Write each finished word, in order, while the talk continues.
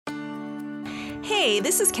Hey,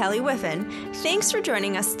 this is Kelly Whiffen. Thanks for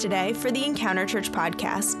joining us today for the Encounter Church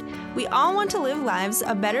podcast. We all want to live lives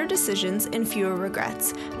of better decisions and fewer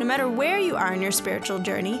regrets. No matter where you are in your spiritual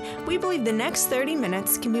journey, we believe the next 30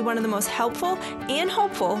 minutes can be one of the most helpful and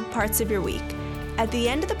hopeful parts of your week. At the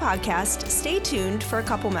end of the podcast, stay tuned for a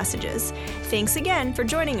couple messages. Thanks again for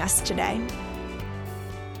joining us today.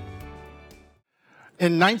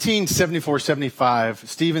 In 1974-75,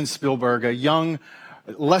 Steven Spielberg, a young,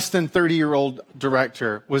 less than 30-year-old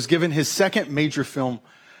director, was given his second major film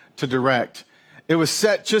to direct. It was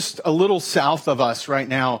set just a little south of us right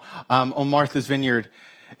now on Martha's Vineyard.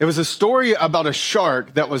 It was a story about a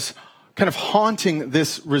shark that was kind of haunting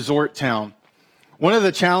this resort town. One of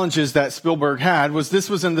the challenges that Spielberg had was this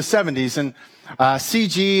was in the 70s, and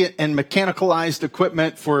CG and mechanicalized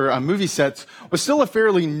equipment for movie sets was still a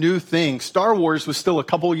fairly new thing. Star Wars was still a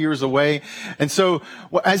couple years away. And so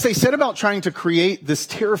as they set about trying to create this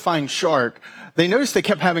terrifying shark, they noticed they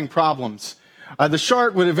kept having problems. The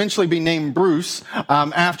shark would eventually be named Bruce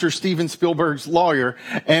after Steven Spielberg's lawyer.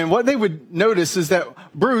 And what they would notice is that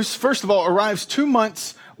Bruce, first of all, arrives 2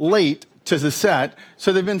 months late to the set.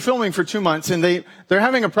 So they've been filming for 2 months, and they're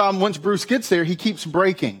having a problem. Once Bruce gets there, he keeps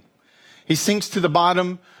breaking. He sinks to the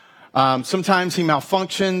bottom. Sometimes he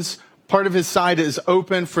malfunctions. Part of his side is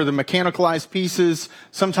open for the mechanicalized pieces.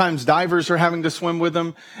 Sometimes divers are having to swim with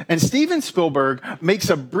him. And Steven Spielberg makes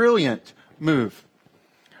a brilliant move.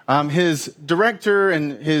 His director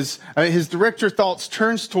thoughts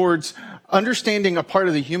turns towards understanding a part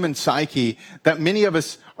of the human psyche that many of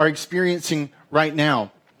us are experiencing right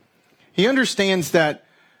now. He understands that,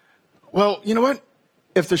 well, you know what?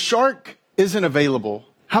 If the shark isn't available,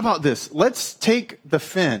 how about this? Let's take the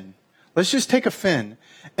fin. Let's just take a fin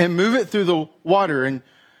and move it through the water. And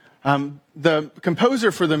the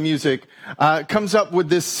composer for the music comes up with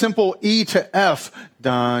this simple E to F.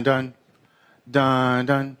 Dun, dun, dun,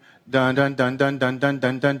 dun. Dun, dun, dun, dun, dun, dun,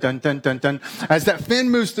 dun, dun, dun, dun, dun, dun. As that fin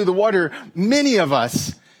moves through the water, many of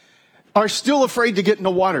us are still afraid to get in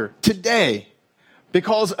the water today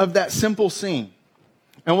because of that simple scene.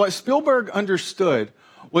 And what Spielberg understood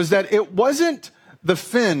was that it wasn't the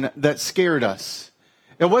fin that scared us.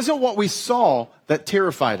 It wasn't what we saw that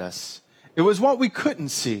terrified us. It was what we couldn't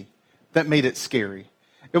see that made it scary.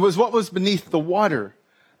 It was what was beneath the water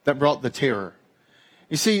that brought the terror.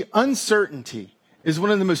 You see, uncertainty is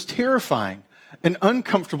one of the most terrifying and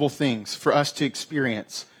uncomfortable things for us to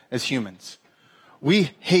experience as humans.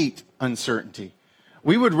 We hate uncertainty.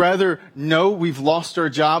 We would rather know we've lost our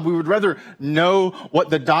job. We would rather know what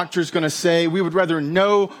the doctor's going to say. We would rather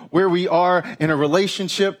know where we are in a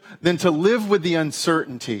relationship than to live with the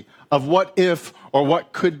uncertainty of what if or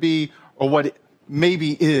what could be or what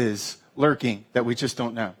maybe is lurking that we just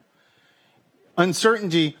don't know.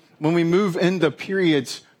 Uncertainty, when we move into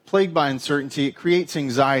periods plagued by uncertainty, it creates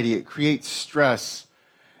anxiety, it creates stress.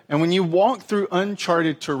 And when you walk through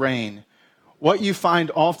uncharted terrain, what you find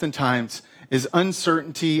oftentimes is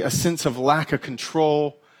uncertainty, a sense of lack of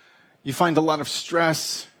control. You find a lot of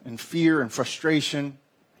stress and fear and frustration.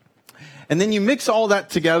 And then you mix all that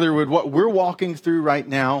together with what we're walking through right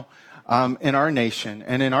now in our nation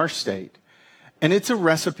and in our state. And it's a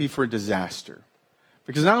recipe for disaster.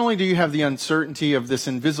 Because not only do you have the uncertainty of this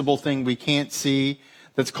invisible thing we can't see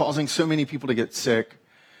that's causing so many people to get sick,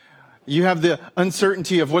 you have the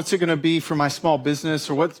uncertainty of what's it going to be for my small business,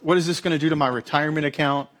 or what is this going to do to my retirement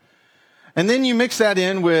account? And then you mix that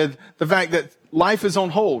in with the fact that life is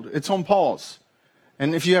on hold. It's on pause.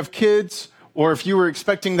 And if you have kids, or if you were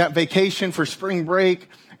expecting that vacation for spring break,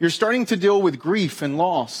 you're starting to deal with grief and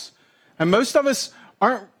loss. And most of us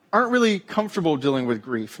aren't really comfortable dealing with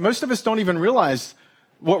grief. Most of us don't even realize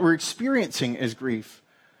what we're experiencing is grief.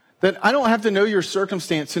 That I don't have to know your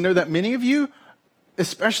circumstance to know that many of you,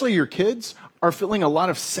 especially your kids, are feeling a lot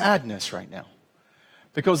of sadness right now.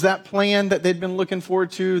 Because that plan that they'd been looking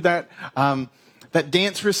forward to, that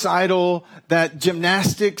dance recital, that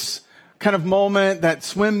gymnastics kind of moment, that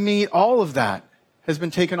swim meet, all of that has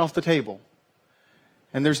been taken off the table.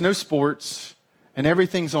 And there's no sports, and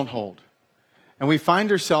everything's on hold. And we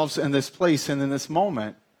find ourselves in this place and in this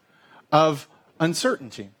moment of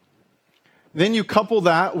uncertainty. Then you couple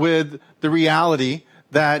that with the reality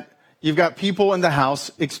that you've got people in the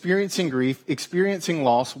house experiencing grief, experiencing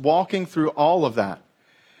loss, walking through all of that.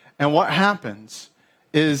 And what happens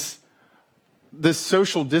is this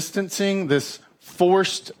social distancing, this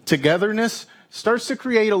forced togetherness starts to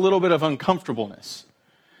create a little bit of uncomfortableness.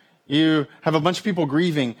 You have a bunch of people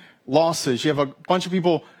grieving losses. You have a bunch of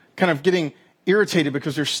people kind of getting irritated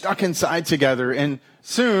because they're stuck inside together. And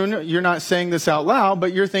soon, you're not saying this out loud,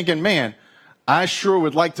 but you're thinking, man, I sure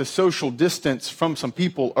would like to social distance from some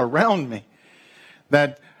people around me.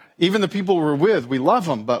 that even the people we're with, we love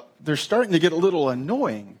them, but they're starting to get a little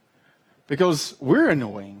annoying because we're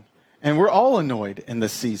annoying, and we're all annoyed in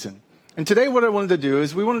this season. And today what I wanted to do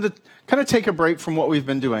is we wanted to kind of take a break from what we've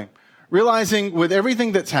been doing, realizing with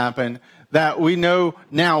everything that's happened that we know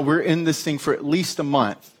now we're in this thing for at least a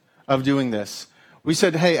month of doing this. We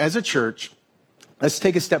said, hey, as a church, let's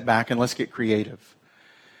take a step back and let's get creative.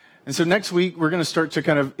 And so next week, we're going to start to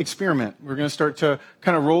kind of experiment. We're going to start to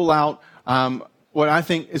kind of roll out what I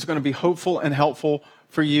think is going to be hopeful and helpful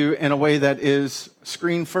for you in a way that is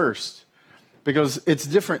screen first, because it's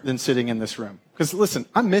different than sitting in this room. Because listen,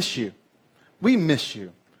 I miss you. We miss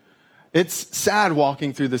you. It's sad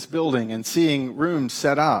walking through this building and seeing rooms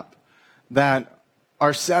set up that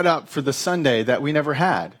are set up for the Sunday that we never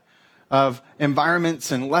had, of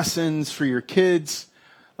environments and lessons for your kids.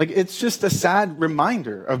 Like, it's just a sad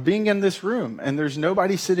reminder of being in this room and there's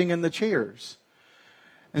nobody sitting in the chairs.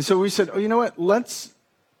 And so we said, oh, you know what? Let's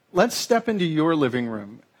step into your living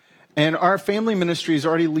room. And our family ministry is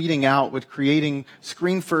already leading out with creating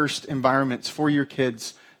screen-first environments for your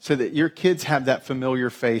kids so that your kids have that familiar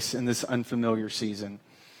face in this unfamiliar season.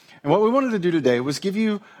 And what we wanted to do today was give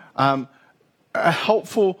you a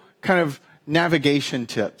helpful kind of navigation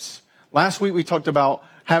tips. Last week we talked about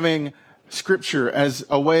having Scripture as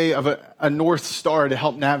a way of a North Star to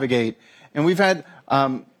help navigate. And we've had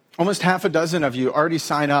almost half a dozen of you already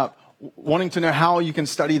sign up wanting to know how you can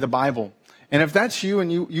study the Bible. And if that's you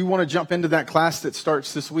and you want to jump into that class that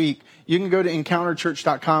starts this week, you can go to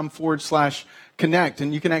encounterchurch.com/connect,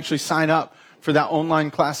 and you can actually sign up for that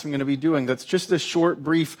online class I'm going to be doing. That's just a short,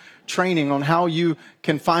 brief training on how you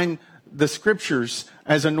can find the Scriptures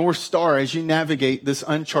as a North Star as you navigate this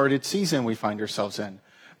uncharted season we find ourselves in.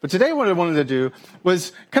 But today what I wanted to do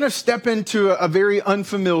was kind of step into a very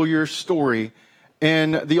unfamiliar story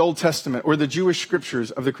in the Old Testament or the Jewish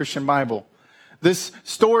scriptures of the Christian Bible. This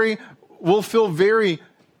story will feel very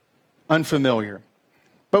unfamiliar,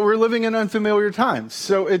 but we're living in unfamiliar times,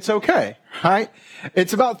 so it's okay, right?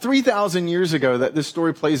 It's about 3,000 years ago that this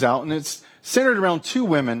story plays out, and it's centered around two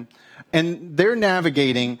women, and they're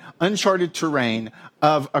navigating uncharted terrain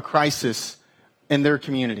of a crisis in their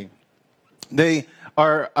community. They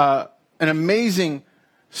are an amazing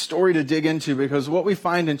story to dig into, because what we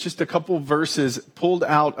find in just a couple verses pulled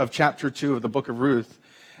out of chapter 2 of the book of Ruth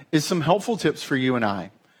is some helpful tips for you and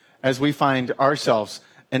I as we find ourselves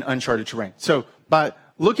in uncharted terrain. So by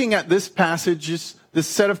looking at this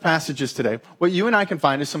set of passages today, what you and I can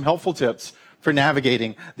find is some helpful tips for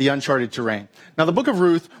navigating the uncharted terrain. Now, the book of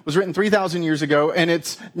Ruth was written 3,000 years ago, and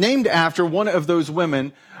it's named after one of those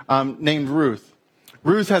women named Ruth.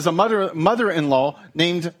 Ruth has a mother-in-law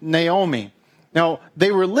named Naomi. Now,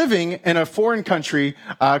 they were living in a foreign country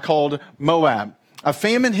called Moab. A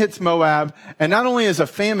famine hits Moab, and not only is a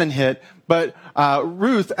famine hit, but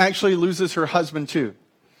Ruth actually loses her husband too.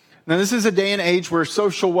 Now, this is a day and age where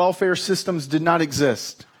social welfare systems did not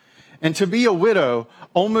exist. And to be a widow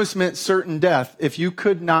almost meant certain death if you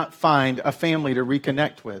could not find a family to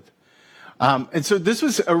reconnect with. And so this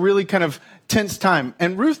was a really kind of tense time.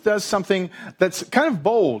 And Ruth does something that's kind of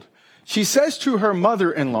bold. She says to her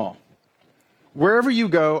mother-in-law, wherever you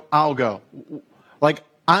go, I'll go. Like,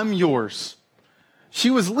 I'm yours. She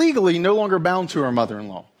was legally no longer bound to her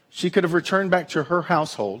mother-in-law. She could have returned back to her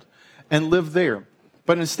household and lived there.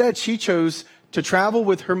 But instead, she chose to travel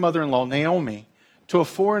with her mother-in-law, Naomi, to a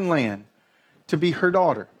foreign land to be her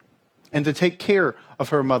daughter and to take care of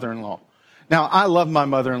her mother-in-law. Now, I love my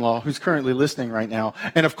mother-in-law, who's currently listening right now.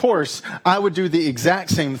 And of course, I would do the exact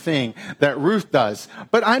same thing that Ruth does.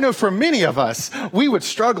 But I know for many of us, we would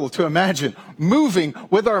struggle to imagine moving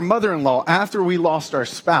with our mother-in-law after we lost our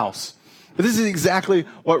spouse. But this is exactly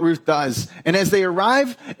what Ruth does. And as they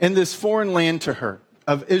arrive in this foreign land to her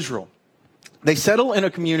of Israel, they settle in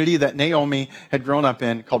a community that Naomi had grown up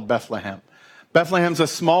in called Bethlehem. Bethlehem's a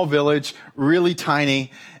small village, really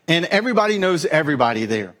tiny, and everybody knows everybody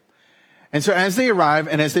there. And so as they arrive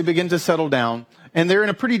and as they begin to settle down, and they're in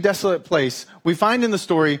a pretty desolate place, we find in the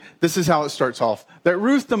story, this is how it starts off, that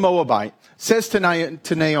Ruth the Moabite says to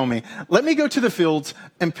Naomi, let me go to the fields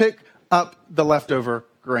and pick up the leftover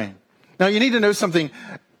grain. Now, you need to know something.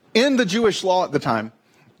 In the Jewish law at the time,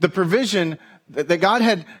 the provision that God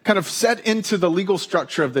had kind of set into the legal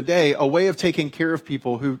structure of the day, a way of taking care of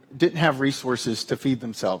people who didn't have resources to feed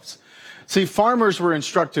themselves. See, farmers were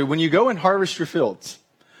instructed, when you go and harvest your fields,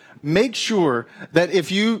 make sure that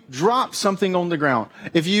if you drop something on the ground,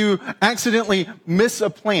 if you accidentally miss a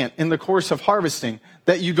plant in the course of harvesting,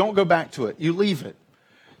 that you don't go back to it. You leave it.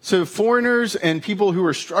 So foreigners and people who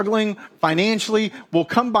are struggling financially will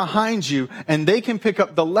come behind you, and they can pick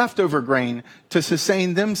up the leftover grain to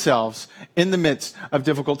sustain themselves in the midst of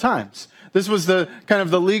difficult times. This was the kind of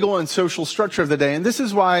the legal and social structure of the day. And this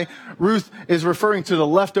is why Ruth is referring to the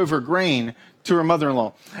leftover grain to her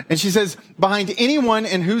mother-in-law. And she says, behind anyone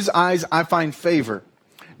in whose eyes I find favor,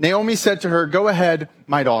 Naomi said to her, go ahead,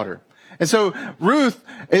 my daughter. And so Ruth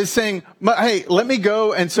is saying, hey, let me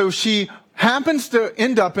go. And so she happens to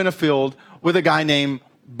end up in a field with a guy named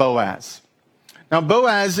Boaz. Now,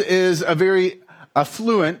 Boaz is a very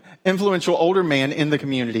affluent, influential older man in the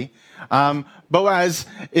community. Boaz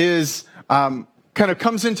is kind of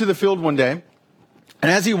comes into the field one day,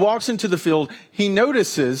 and as he walks into the field, he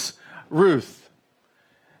notices Ruth.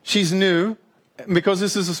 She's new, because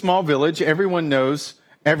this is a small village. Everyone knows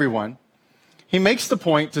everyone. He makes the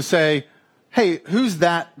point to say, hey, who's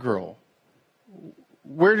that girl?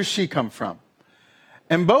 Where does she come from?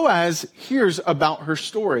 And Boaz hears about her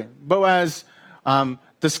story. Boaz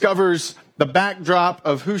discovers the backdrop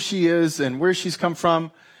of who she is and where she's come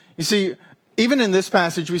from. You see, even in this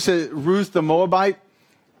passage, we say Ruth the Moabite.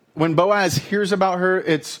 When Boaz hears about her,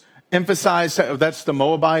 it's emphasized, that's the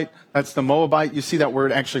Moabite, that's the Moabite. You see that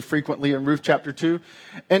word actually frequently in Ruth chapter 2.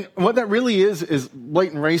 And what that really is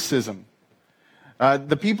blatant racism.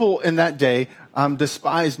 The people in that day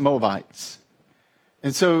despised Moabites.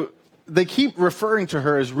 And so they keep referring to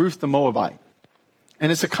her as Ruth the Moabite.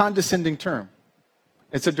 And it's a condescending term.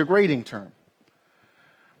 It's a degrading term.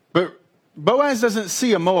 But Boaz doesn't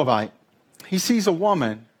see a Moabite. He sees a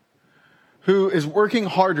woman who is working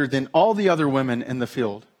harder than all the other women in the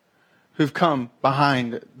field who've come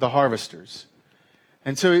behind the harvesters.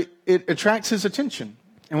 And so it attracts his attention.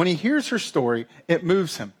 And when he hears her story, it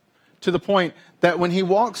moves him to the point that when he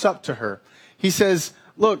walks up to her, he says,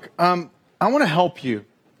 look, I want to help you.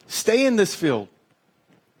 Stay in this field.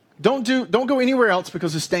 Don't go anywhere else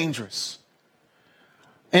because it's dangerous.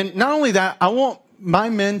 And not only that, I want my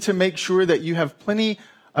men to make sure that you have plenty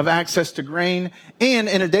of access to grain. And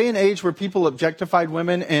in a day and age where people objectified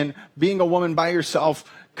women, and being a woman by yourself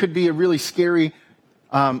could be a really scary,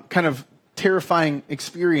 kind of terrifying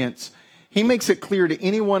experience, he makes it clear to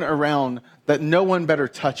anyone around that no one better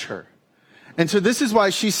touch her. And so this is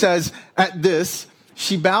why she says at this,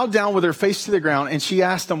 she bowed down with her face to the ground, and she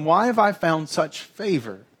asked him, why have I found such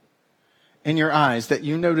favor in your eyes that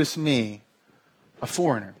you notice me, a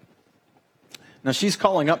foreigner? Now, she's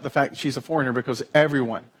calling up the fact that she's a foreigner because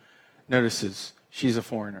everyone notices she's a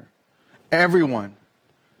foreigner. Everyone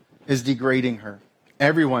is degrading her.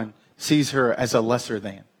 Everyone sees her as a lesser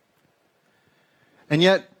than. And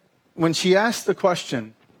yet, when she asks the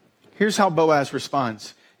question, here's how Boaz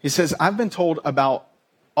responds. He says, I've been told about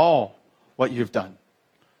all what you've done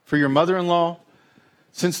for your mother-in-law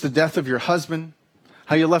since the death of your husband,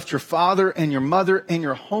 how you left your father and your mother and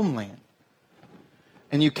your homeland,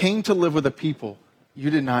 and you came to live with a people you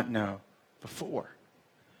did not know before.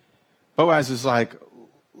 Boaz is like,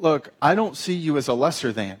 look, I don't see you as a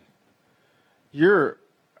lesser than. You're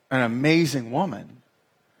an amazing woman.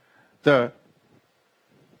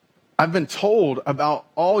 I've been told about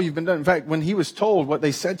all you've been done. In fact, when he was told, what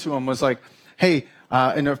they said to him was like, hey,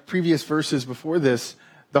 in the previous verses before this,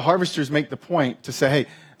 the harvesters make the point to say,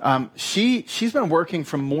 hey, she's been working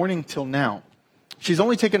from morning till now. She's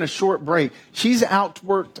only taken a short break. She's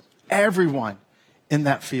outworked everyone in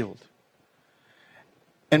that field.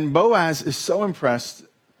 And Boaz is so impressed.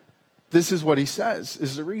 This is what he says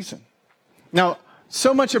is the reason. Now,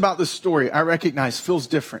 so much about this story, I recognize, feels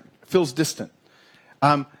different, feels distant.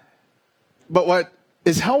 But what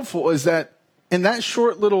is helpful is that in that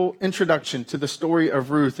short little introduction to the story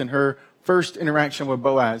of Ruth and her first interaction with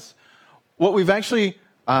Boaz, what we've actually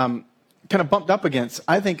kind of bumped up against,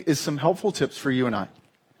 I think, is some helpful tips for you and I.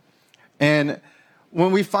 And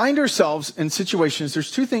when we find ourselves in situations,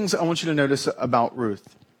 there's two things I want you to notice about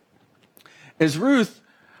Ruth. Is Ruth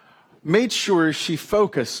made sure she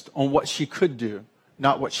focused on what she could do,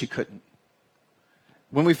 not what she couldn't.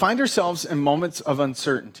 When we find ourselves in moments of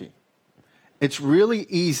uncertainty, it's really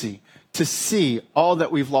easy to see all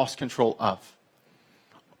that we've lost control of.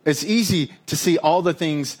 It's easy to see all the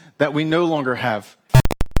things that we no longer have.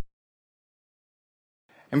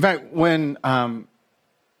 In fact, when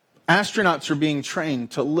astronauts are being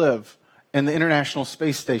trained to live in the International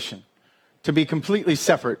Space Station, to be completely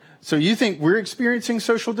separate. So you think we're experiencing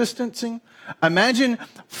social distancing? Imagine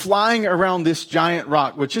flying around this giant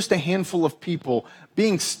rock with just a handful of people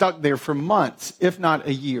being stuck there for months, if not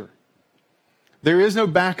a year. There is no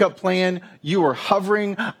backup plan. You are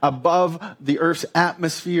hovering above the Earth's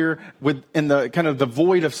atmosphere in the kind of the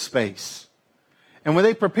void of space. And when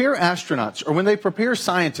they prepare astronauts or when they prepare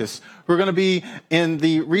scientists who are going to be in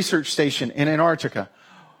the research station in Antarctica,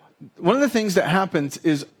 one of the things that happens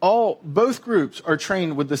is both groups are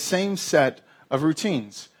trained with the same set of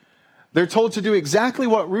routines. They're told to do exactly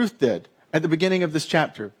what Ruth did at the beginning of this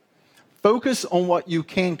chapter. Focus on what you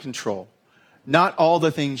can control, not all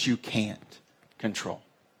the things you can't control.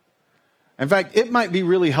 In fact, it might be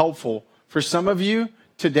really helpful for some of you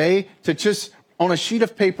today to just, on a sheet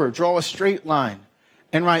of paper, draw a straight line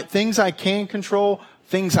and write things I can control,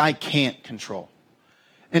 things I can't control.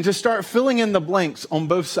 And to start filling in the blanks on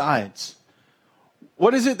both sides.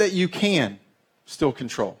 What is it that you can still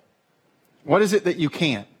control? What is it that you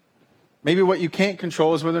can't? Maybe what you can't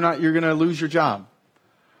control is whether or not you're going to lose your job.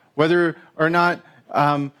 Whether or not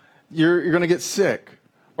you're going to get sick.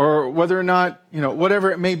 Or whether or not,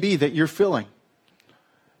 whatever it may be that you're feeling.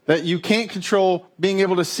 That you can't control being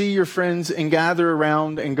able to see your friends and gather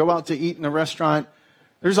around and go out to eat in a restaurant.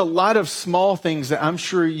 There's a lot of small things that I'm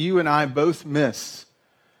sure you and I both miss.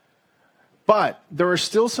 But there are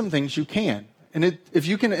still some things you can. And if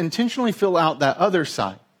you can intentionally fill out that other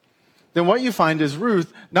side, then what you find is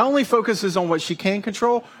Ruth not only focuses on what she can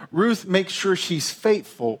control, Ruth makes sure she's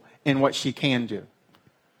faithful in what she can do.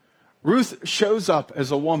 Ruth shows up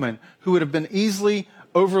as a woman who would have been easily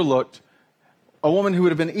overlooked, a woman who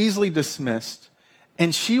would have been easily dismissed,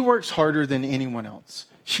 and she works harder than anyone else.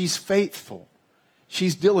 She's faithful.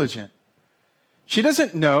 She's diligent. She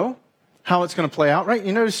doesn't know how it's going to play out, right?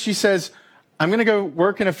 You notice she says, I'm going to go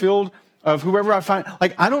work in a field of whoever I find.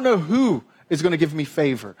 I don't know who is going to give me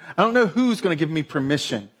favor. I don't know who's going to give me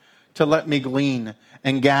permission to let me glean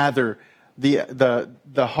and gather the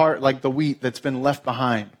heart, like the wheat that's been left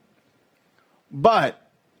behind. But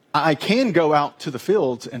I can go out to the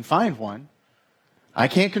fields and find one. I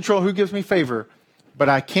can't control who gives me favor, but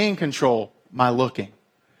I can control my looking.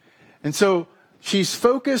 And so she's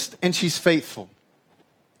focused and she's faithful.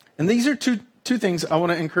 And these are two things I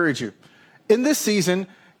want to encourage you. In this season,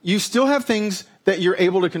 you still have things that you're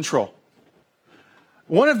able to control.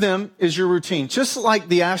 One of them is your routine. Just like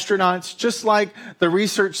the astronauts, just like the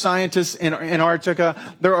research scientists in Antarctica,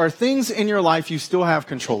 there are things in your life you still have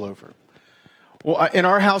control over. Well, in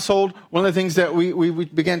our household, one of the things that we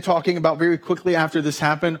began talking about very quickly after this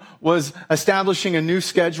happened was establishing a new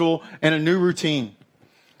schedule and a new routine.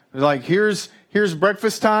 Like, here's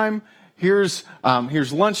breakfast time. Here's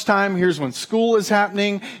lunchtime. Here's when school is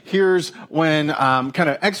happening. Here's when kind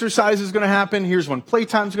of exercise is going to happen. Here's when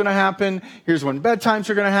playtime is going to happen. Here's when bedtimes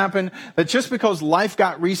are going to happen. That just because life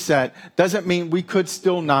got reset doesn't mean we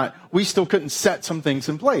still couldn't set some things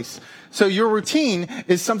in place. So your routine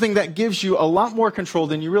is something that gives you a lot more control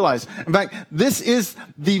than you realize. In fact, this is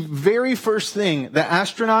the very first thing that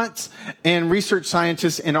astronauts and research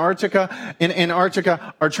scientists in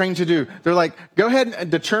Antarctica are trained to do. They're like, go ahead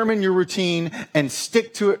and determine your routine and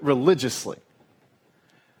stick to it religiously.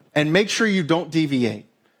 And make sure you don't deviate.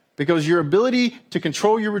 Because your ability to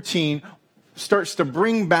control your routine starts to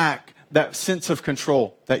bring back that sense of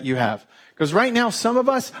control that you have. Because right now, some of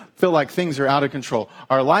us feel like things are out of control.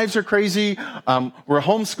 Our lives are crazy. We're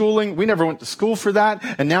homeschooling. We never went to school for that.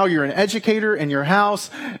 And now you're an educator in your house.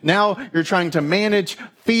 Now you're trying to manage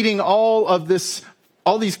feeding all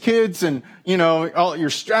these kids, and you're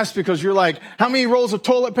stressed because you're like, how many rolls of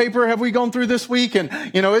toilet paper have we gone through this week? And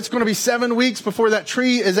it's going to be 7 weeks before that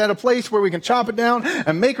tree is at a place where we can chop it down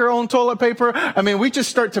and make our own toilet paper. I mean, we just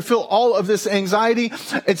start to feel all of this anxiety.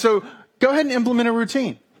 And so go ahead and implement a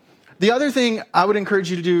routine. The other thing I would encourage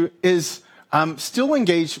you to do is still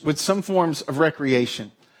engage with some forms of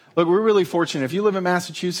recreation. Look, we're really fortunate. If you live in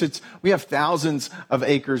Massachusetts, we have thousands of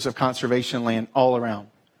acres of conservation land all around.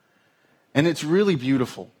 And it's really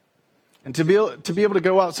beautiful. And to be able to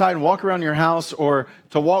go outside and walk around your house, or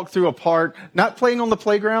to walk through a park, not playing on the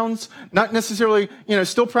playgrounds, not necessarily,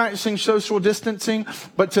 still practicing social distancing,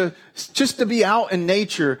 but just to be out in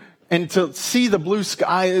nature and to see the blue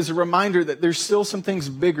sky is a reminder that there's still some things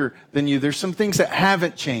bigger than you. There's some things that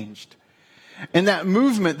haven't changed. And that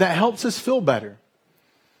movement, that helps us feel better.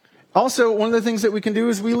 Also, one of the things that we can do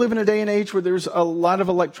is we live in a day and age where there's a lot of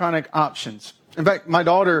electronic options. In fact, my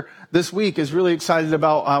daughter this week is really excited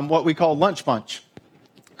about what we call lunch bunch.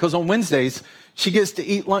 Because on Wednesdays, she gets to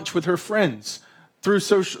eat lunch with her friends through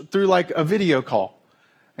like a video call.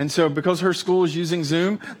 And so because her school is using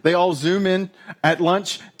Zoom, they all Zoom in at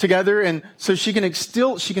lunch together. And so she can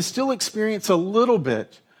still experience a little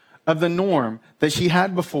bit of the norm that she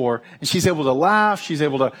had before. And she's able to laugh. She's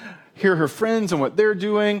able to hear her friends and what they're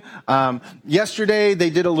doing. Yesterday, they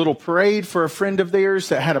did a little parade for a friend of theirs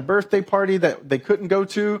that had a birthday party that they couldn't go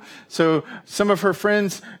to. So some of her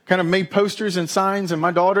friends kind of made posters and signs, and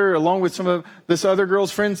my daughter, along with some of this other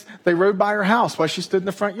girl's friends, they rode by her house while she stood in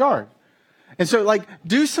the front yard. And so, like,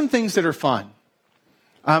 do some things that are fun.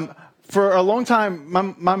 For a long time,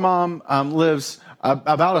 my mom lives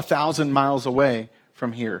about 1,000 miles away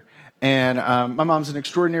from here. And my mom's an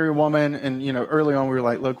extraordinary woman. And, early on we were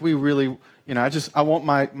like, look, we really, I want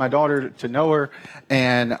my daughter to know her.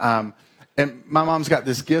 And my mom's got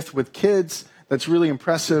this gift with kids that's really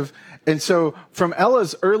impressive. And so from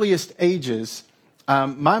Ella's earliest ages,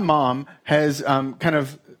 my mom has kind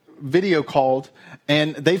of video called,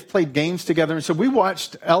 and they've played games together. And so we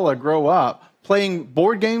watched Ella grow up playing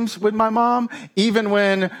board games with my mom, even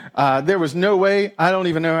when there was no way. I don't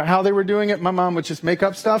even know how they were doing it. My mom would just make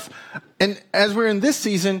up stuff. And as we're in this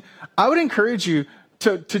season, I would encourage you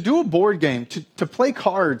to do a board game, to play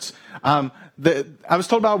cards. I was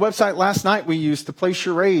told about a website last night we used to play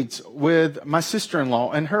charades with my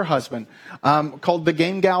sister-in-law and her husband, called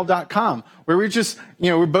thegamegal.com, where we just,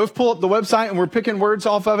 we both pull up the website and we're picking words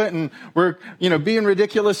off of it, and we're, being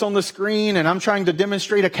ridiculous on the screen, and I'm trying to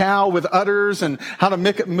demonstrate a cow with udders and how to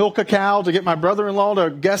milk a cow to get my brother-in-law to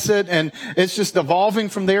guess it, and it's just evolving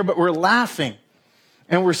from there, but we're laughing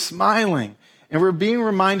and we're smiling and we're being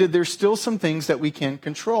reminded there's still some things that we can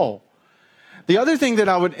control. The other thing that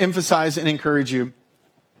I would emphasize and encourage you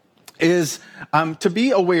is to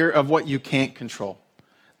be aware of what you can't control.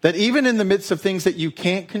 That even in the midst of things that you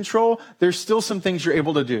can't control, there's still some things you're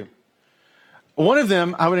able to do. One of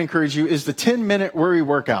them, I would encourage you, is the 10-minute worry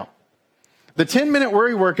workout. The 10-minute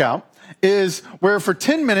worry workout is where for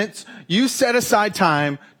 10 minutes, you set aside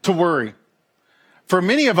time to worry. For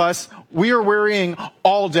many of us, we are worrying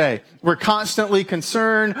all day. We're constantly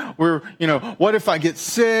concerned. We're, what if I get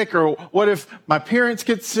sick? Or what if my parents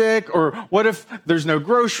get sick? Or what if there's no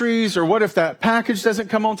groceries? Or what if that package doesn't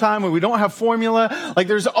come on time and we don't have formula? Like,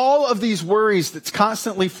 there's all of these worries that's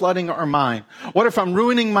constantly flooding our mind. What if I'm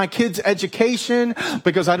ruining my kids' education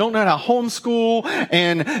because I don't know how to homeschool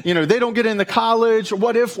and, they don't get into college?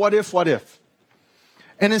 What if?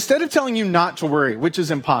 And instead of telling you not to worry, which is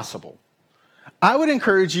impossible, I would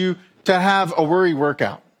encourage you to have a worry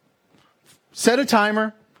workout. Set a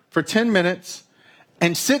timer for 10 minutes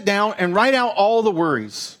and sit down and write out all the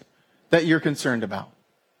worries that you're concerned about.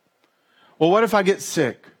 Well, what if I get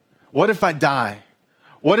sick? What if I die?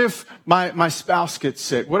 What if my spouse gets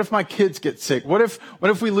sick? What if my kids get sick? What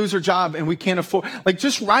if we lose our job and we can't afford?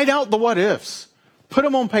 Just write out the what ifs. Put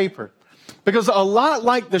them on paper. Because a lot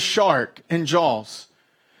like the shark in Jaws,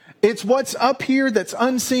 it's what's up here that's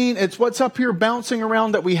unseen. It's what's up here bouncing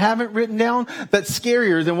around that we haven't written down that's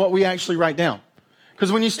scarier than what we actually write down.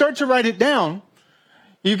 Because when you start to write it down,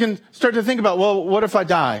 you can start to think about, well, what if I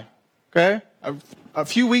die? Okay? A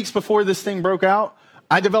few weeks before this thing broke out,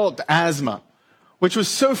 I developed asthma, which was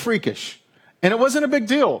so freakish. And it wasn't a big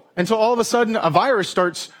deal until all of a sudden a virus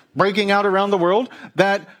starts breaking out around the world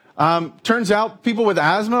that turns out people with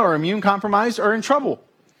asthma or immune compromised are in trouble.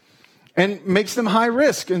 And makes them high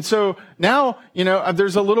risk. And so now,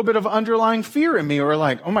 there's a little bit of underlying fear in me, or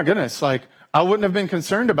like, oh my goodness, I wouldn't have been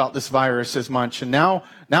concerned about this virus as much. And now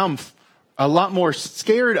I'm a lot more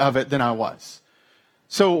scared of it than I was.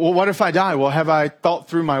 So, well, what if I die? Well, have I thought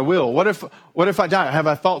through my will? What if I die? Have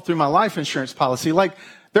I thought through my life insurance policy?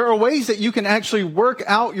 There are ways that you can actually work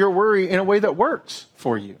out your worry in a way that works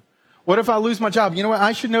for you. What if I lose my job? You know what?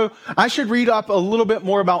 I should read up a little bit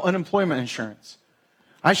more about unemployment insurance.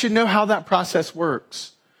 I should know how that process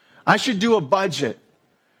works. I should do a budget.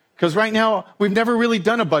 Because right now, we've never really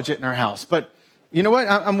done a budget in our house. But you know what?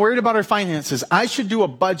 I'm worried about our finances. I should do a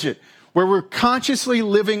budget where we're consciously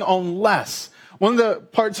living on less. One of the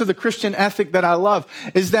parts of the Christian ethic that I love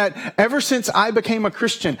is that ever since I became a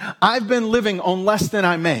Christian, I've been living on less than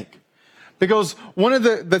I make. Because one of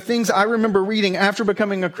the things I remember reading after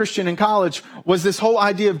becoming a Christian in college was this whole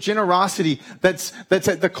idea of generosity that's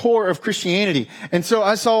at the core of Christianity. And so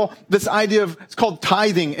I saw this idea of, it's called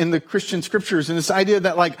tithing in the Christian scriptures, and this idea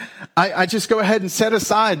that I just go ahead and set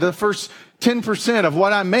aside the first 10% of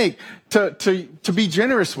what I make to be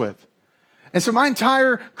generous with. And so my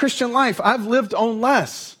entire Christian life, I've lived on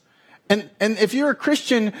less. And if you're a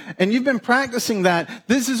Christian and you've been practicing that,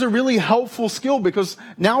 this is a really helpful skill, because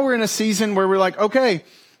now we're in a season where we're like, okay,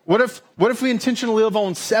 what if we intentionally live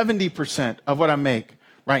on 70% of what I make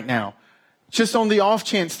right now? Just on the off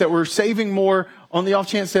chance that we're saving more, on the off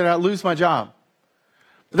chance that I lose my job.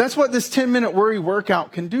 But that's what this 10-minute worry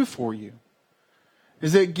workout can do for you,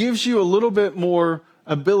 is it gives you a little bit more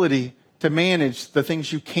ability to manage the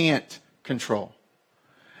things you can't control.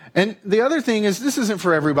 And the other thing is, this isn't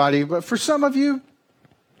for everybody, but for some of you,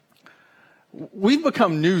 we've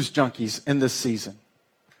become news junkies in this season.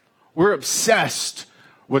 We're obsessed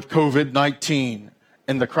with COVID-19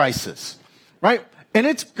 and the crisis, right? And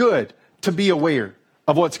it's good to be aware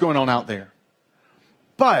of what's going on out there.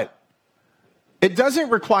 But it doesn't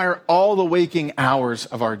require all the waking hours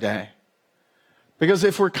of our day. Because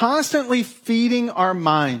if we're constantly feeding our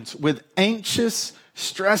minds with anxious,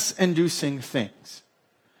 stress-inducing things,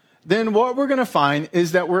 then what we're going to find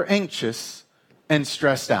is that we're anxious and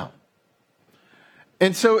stressed out.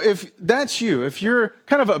 And so if that's you, if you're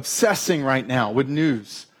kind of obsessing right now with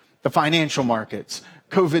news, the financial markets,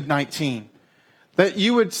 COVID-19, that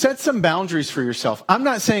you would set some boundaries for yourself. I'm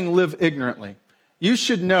not saying live ignorantly. You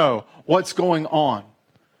should know what's going on.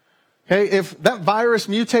 Okay, if that virus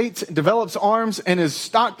mutates, develops arms, and is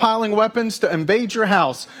stockpiling weapons to invade your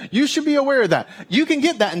house, you should be aware of that. You can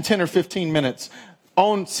get that in 10 or 15 minutes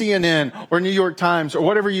on CNN or New York Times or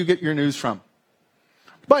whatever you get your news from.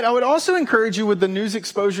 But I would also encourage you with the news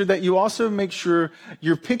exposure that you also make sure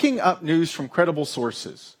you're picking up news from credible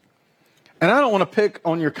sources. And I don't want to pick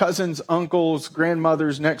on your cousins, uncles,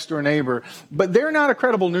 grandmothers, next door neighbor, but they're not a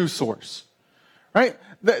credible news source, right?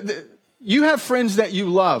 You have friends that you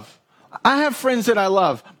love. I have friends that I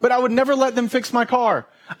love, but I would never let them fix my car.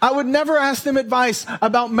 I would never ask them advice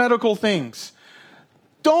about medical things.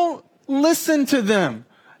 Don't listen to them.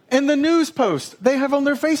 And the news post they have on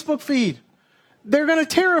their Facebook feed, they're going to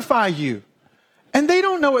terrify you. And they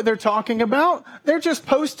don't know what they're talking about. They're just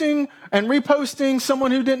posting and reposting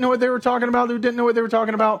someone who didn't know what they were talking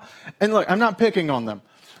about, And look, I'm not picking on them.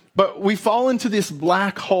 But we fall into this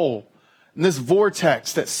black hole, and this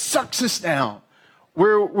vortex that sucks us down.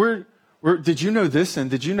 We're did you know this?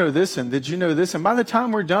 And did you know this? And did you know this? And by the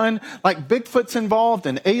time we're done, like Bigfoot's involved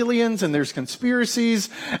and aliens and there's conspiracies.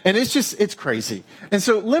 And it's crazy. And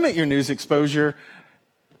so limit your news exposure.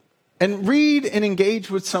 And read and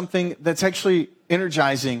engage with something that's actually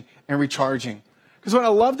energizing and recharging. Because what I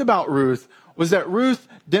loved about Ruth was that Ruth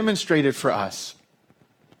demonstrated for us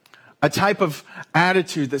a type of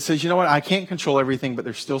attitude that says, you know what, I can't control everything, but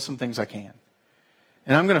there's still some things I can.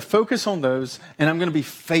 And I'm going to focus on those, and I'm going to be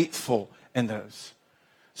faithful in those.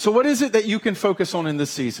 So what is it that you can focus on in this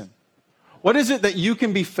season? What is it that you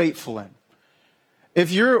can be faithful in?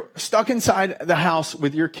 If you're stuck inside the house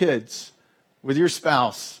with your kids, with your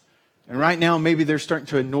spouse, and right now, maybe they're starting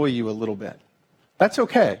to annoy you a little bit. That's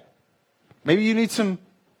okay. Maybe you need some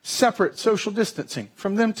separate social distancing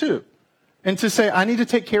from them too. And to say, I need to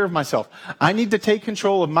take care of myself. I need to take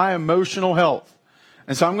control of my emotional health.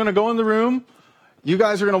 And so I'm going to go in the room. You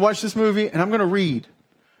guys are going to watch this movie, and I'm going to read.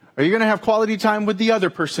 Are you going to have quality time with the other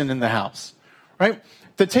person in the house? Right?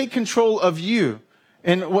 To take control of you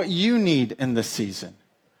and what you need in this season.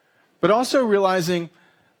 But also realizing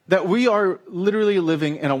that we are literally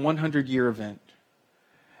living in a 100-year event.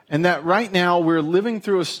 And that right now we're living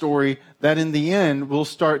through a story that in the end we'll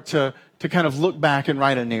start to kind of look back and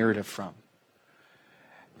write a narrative from.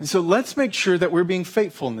 And so let's make sure that we're being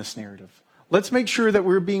faithful in this narrative. Let's make sure that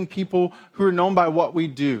we're being people who are known by what we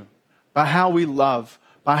do, by how we love,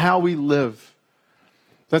 by how we live.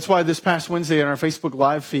 That's why this past Wednesday on our Facebook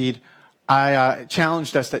Live feed, I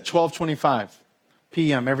challenged us at 12:25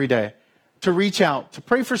 p.m. every day to reach out, to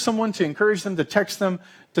pray for someone, to encourage them, to text them,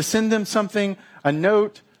 to send them something, a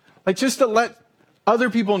note, like just to let other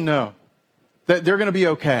people know that they're going to be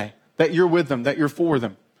okay, that you're with them, that you're for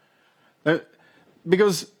them.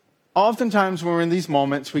 Because oftentimes when we're in these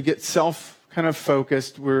moments, we get kind of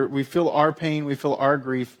focused, we feel our pain, we feel our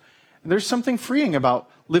grief. And there's something freeing about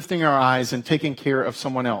lifting our eyes and taking care of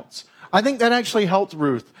someone else. I think that actually helped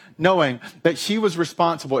Ruth, knowing that she was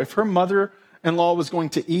responsible. If her mother-in-law was going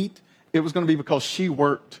to eat, it was going to be because she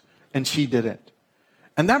worked and she did it.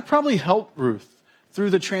 And that probably helped Ruth through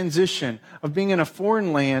the transition of being in a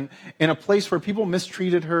foreign land, in a place where people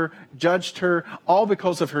mistreated her, judged her, all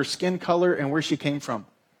because of her skin color and where she came from.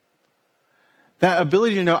 That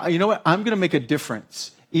ability to know, you know what, I'm going to make a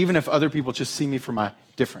difference, even if other people just see me for my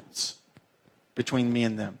difference between me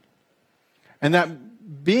and them. And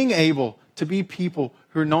that being able to be people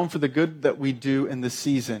who are known for the good that we do in this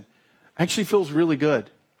season actually feels really good.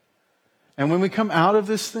 And when we come out of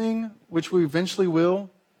this thing, which we eventually will,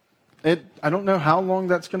 I don't know how long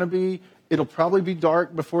that's going to be. It'll probably be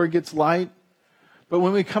dark before it gets light. But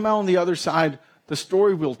when we come out on the other side, the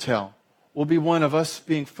story we'll tell will be one of us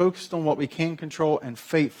being focused on what we can control and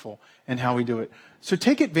faithful in how we do it. So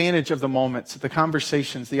take advantage of the moments, the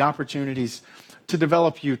conversations, the opportunities to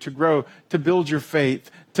develop you, to grow, to build your faith,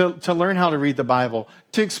 to learn how to read the Bible,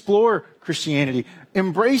 to explore Christianity.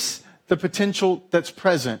 Embrace the potential that's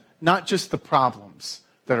present, not just the problems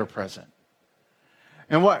that are present.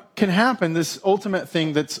 And what can happen, this ultimate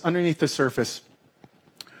thing that's underneath the surface,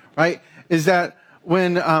 right, is that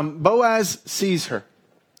when Boaz sees her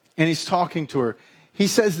and he's talking to her, he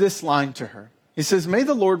says this line to her. He says, "May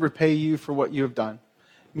the Lord repay you for what you have done.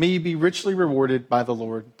 May you be richly rewarded by the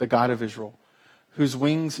Lord, the God of Israel, whose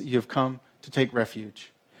wings you have come to take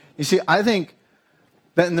refuge." You see, I think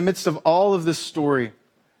that in the midst of all of this story,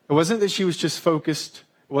 it wasn't that she was just focused.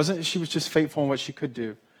 It wasn't that she was just faithful in what she could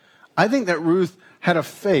do. I think that Ruth had a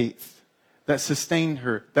faith that sustained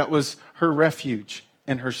her, that was her refuge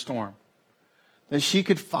in her storm. That she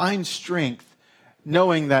could find strength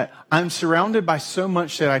knowing that I'm surrounded by so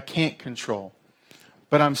much that I can't control,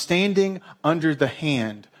 but I'm standing under the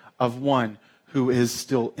hand of one who is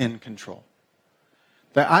still in control.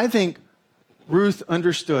 That I think Ruth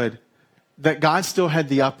understood that God still had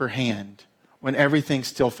the upper hand when everything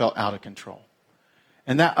still felt out of control.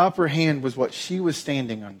 And that upper hand was what she was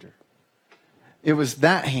standing under. It was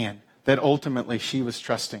that hand that ultimately she was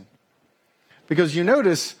trusting. Because you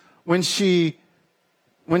notice when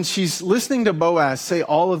she's listening to Boaz say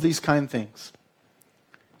all of these kind things,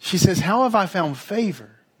 she says, "How have I found favor?"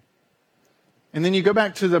 And then you go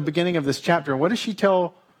back to the beginning of this chapter, and what does she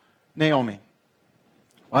tell Naomi?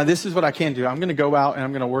 "Well, this is what I can do. I'm going to go out and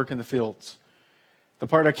I'm going to work in the fields. The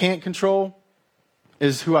part I can't control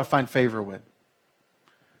is who I find favor with."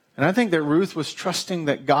 And I think that Ruth was trusting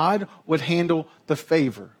that God would handle the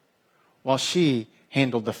favor while she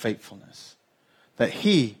handled the faithfulness. That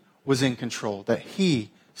he was in control, that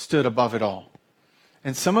he stood above it all.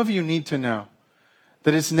 And some of you need to know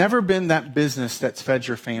that it's never been that business that's fed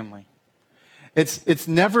your family. It's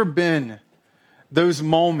never been those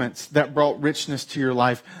moments that brought richness to your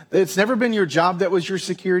life. It's never been your job that was your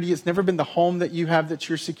security. It's never been the home that you have that's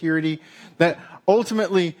your security. That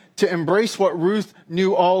ultimately, to embrace what Ruth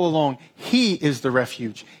knew all along, he is the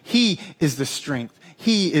refuge. He is the strength.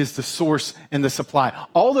 He is the source and the supply.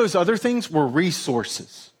 All those other things were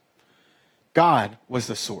resources. God was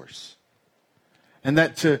the source. And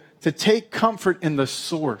that to take comfort in the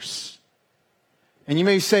source. And you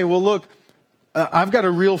may say, well, look, I've got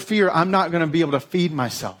a real fear. I'm not going to be able to feed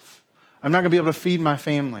myself. I'm not going to be able to feed my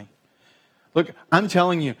family. Look, I'm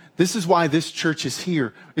telling you, this is why this church is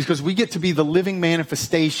here. Is because we get to be the living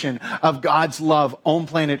manifestation of God's love on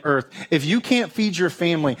planet Earth. If you can't feed your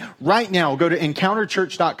family, right now, go to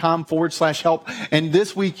encounterchurch.com/help. And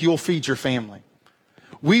this week, you'll feed your family.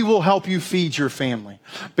 We will help you feed your family.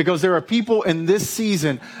 Because there are people in this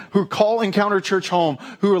season who call Encounter Church home,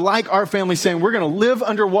 who are like our family, saying, we're going to live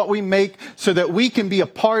under what we make so that we can be a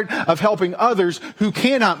part of helping others who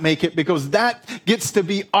cannot make it, because that gets to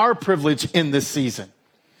be our privilege in this season.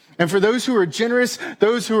 And for those who are generous,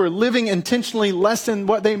 those who are living intentionally less than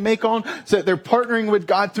what they make on, so that they're partnering with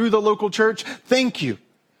God through the local church, thank you.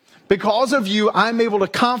 Because of you, I'm able to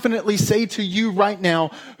confidently say to you right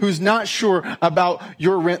now, who's not sure about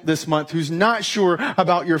your rent this month, who's not sure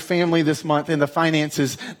about your family this month and the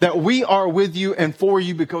finances, that we are with you and for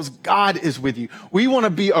you because God is with you. We want to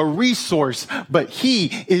be a resource, but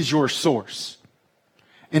he is your source.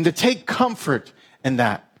 And to take comfort in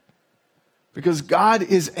that, because God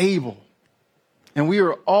is able, and we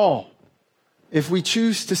are all, if we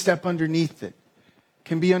choose to step underneath it,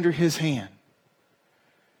 can be under his hand.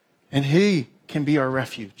 And he can be our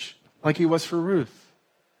refuge, like he was for Ruth.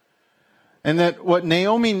 And that what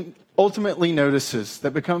Naomi ultimately notices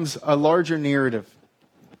that becomes a larger narrative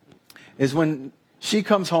is when she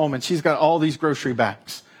comes home and she's got all these grocery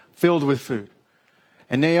bags filled with food.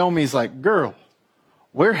 And Naomi's like, girl,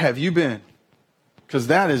 where have you been? Because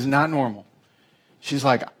that is not normal. She's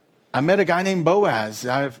like, I met a guy named Boaz.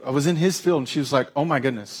 I was in his field. And she was like, oh my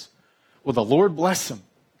goodness. Well, the Lord bless him.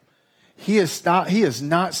 He has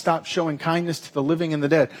not stopped showing kindness to the living and the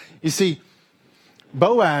dead. You see,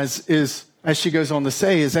 Boaz is, as she goes on to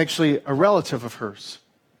say, is actually a relative of hers.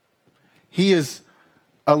 He is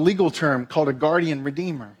a legal term called a guardian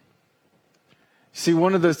redeemer. See,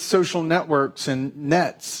 one of the social networks and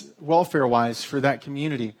nets, welfare-wise, for that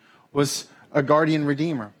community was a guardian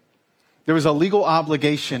redeemer. There was a legal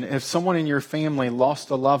obligation if someone in your family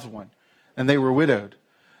lost a loved one and they were widowed.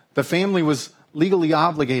 The family was legally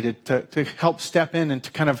obligated to help step in and to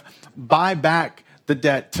kind of buy back the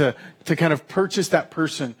debt, to kind of purchase that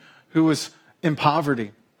person who was in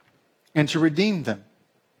poverty and to redeem them.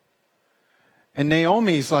 And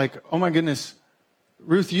Naomi's like, oh my goodness,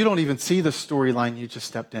 Ruth, you don't even see the storyline you just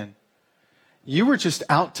stepped in. You were just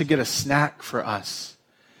out to get a snack for us.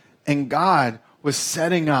 And God was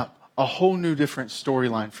setting up a whole new different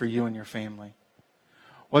storyline for you and your family.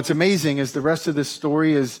 What's amazing is the rest of this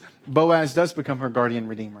story is Boaz does become her guardian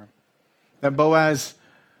redeemer. That Boaz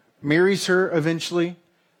marries her eventually,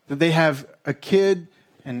 that they have a kid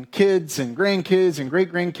and kids and grandkids and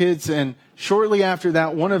great-grandkids, and shortly after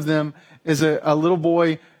that, one of them is a little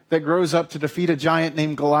boy that grows up to defeat a giant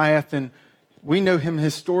named Goliath, and we know him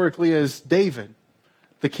historically as David,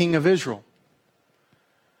 the king of Israel.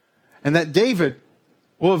 And that David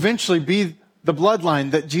will eventually be the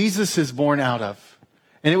bloodline that Jesus is born out of.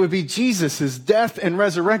 And it would be Jesus' death and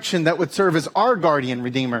resurrection that would serve as our guardian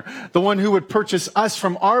redeemer, the one who would purchase us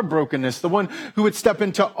from our brokenness, the one who would step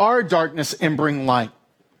into our darkness and bring light.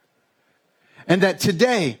 And that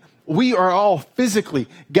today, we are all physically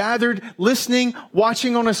gathered, listening,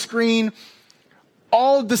 watching on a screen,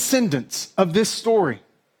 all descendants of this story,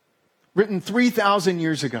 written 3,000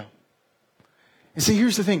 years ago. And see,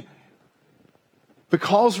 here's the thing.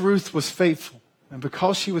 Because Ruth was faithful and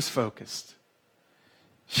because she was focused,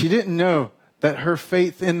 she didn't know that her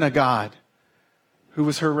faith in the God who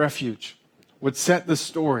was her refuge would set the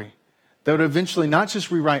story that would eventually not just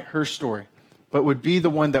rewrite her story, but would be the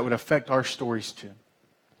one that would affect our stories too.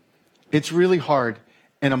 It's really hard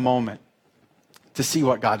in a moment to see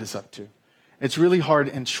what God is up to. It's really hard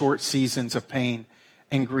in short seasons of pain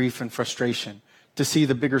and grief and frustration to see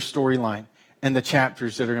the bigger storyline and the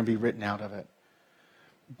chapters that are going to be written out of it.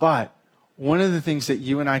 But one of the things that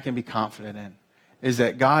you and I can be confident in is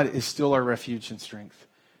that God is still our refuge and strength,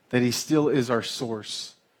 that he still is our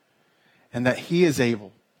source, and that he is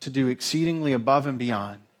able to do exceedingly above and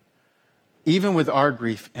beyond, even with our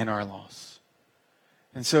grief and our loss.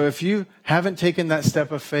 And so if you haven't taken that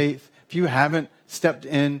step of faith, if you haven't stepped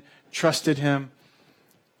in, trusted him,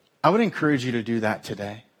 I would encourage you to do that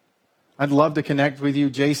today. I'd love to connect with you.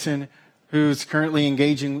 Jason, who's currently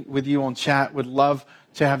engaging with you on chat, would love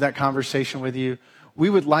to have that conversation with you. We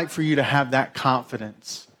would like for you to have that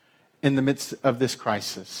confidence in the midst of this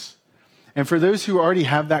crisis. And for those who already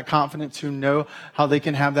have that confidence, who know how they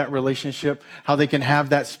can have that relationship, how they can have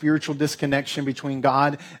that spiritual disconnection between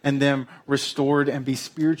God and them restored and be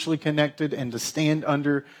spiritually connected and to stand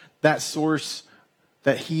under that source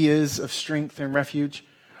that he is of strength and refuge,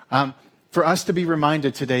 for us to be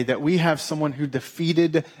reminded today that we have someone who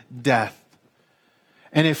defeated death.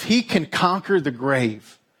 And if he can conquer the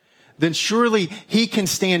grave, then surely he can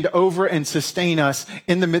stand over and sustain us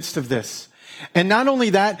in the midst of this. And not only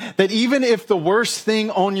that, that even if the worst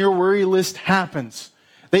thing on your worry list happens,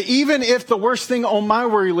 that even if the worst thing on my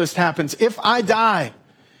worry list happens, if I die,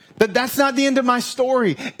 that's not the end of my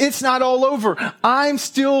story. It's not all over. I'm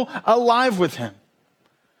still alive with him.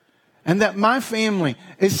 And that my family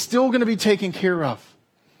is still going to be taken care of.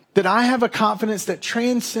 That I have a confidence that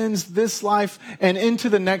transcends this life and into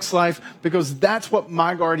the next life, because that's what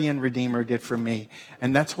my guardian redeemer did for me.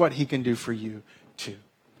 And that's what he can do for you too.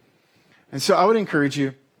 And so I would encourage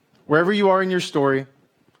you, wherever you are in your story,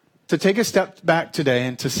 to take a step back today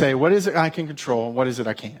and to say, what is it I can control and what is it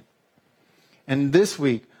I can't? And this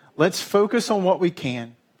week, let's focus on what we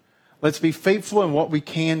can. Let's be faithful in what we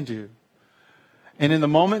can do. And in the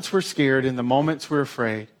moments we're scared, in the moments we're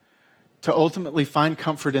afraid, to ultimately find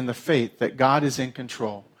comfort in the faith that God is in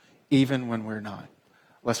control, even when we're not.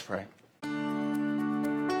 Let's pray.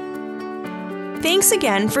 Thanks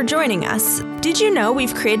again for joining us. Did you know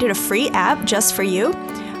we've created a free app just for you?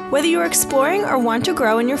 Whether you're exploring or want to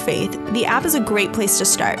grow in your faith, the app is a great place to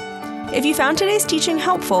start. If you found today's teaching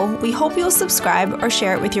helpful, we hope you'll subscribe or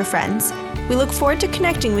share it with your friends. We look forward to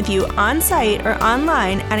connecting with you on site or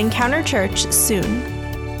online at Encounter Church soon.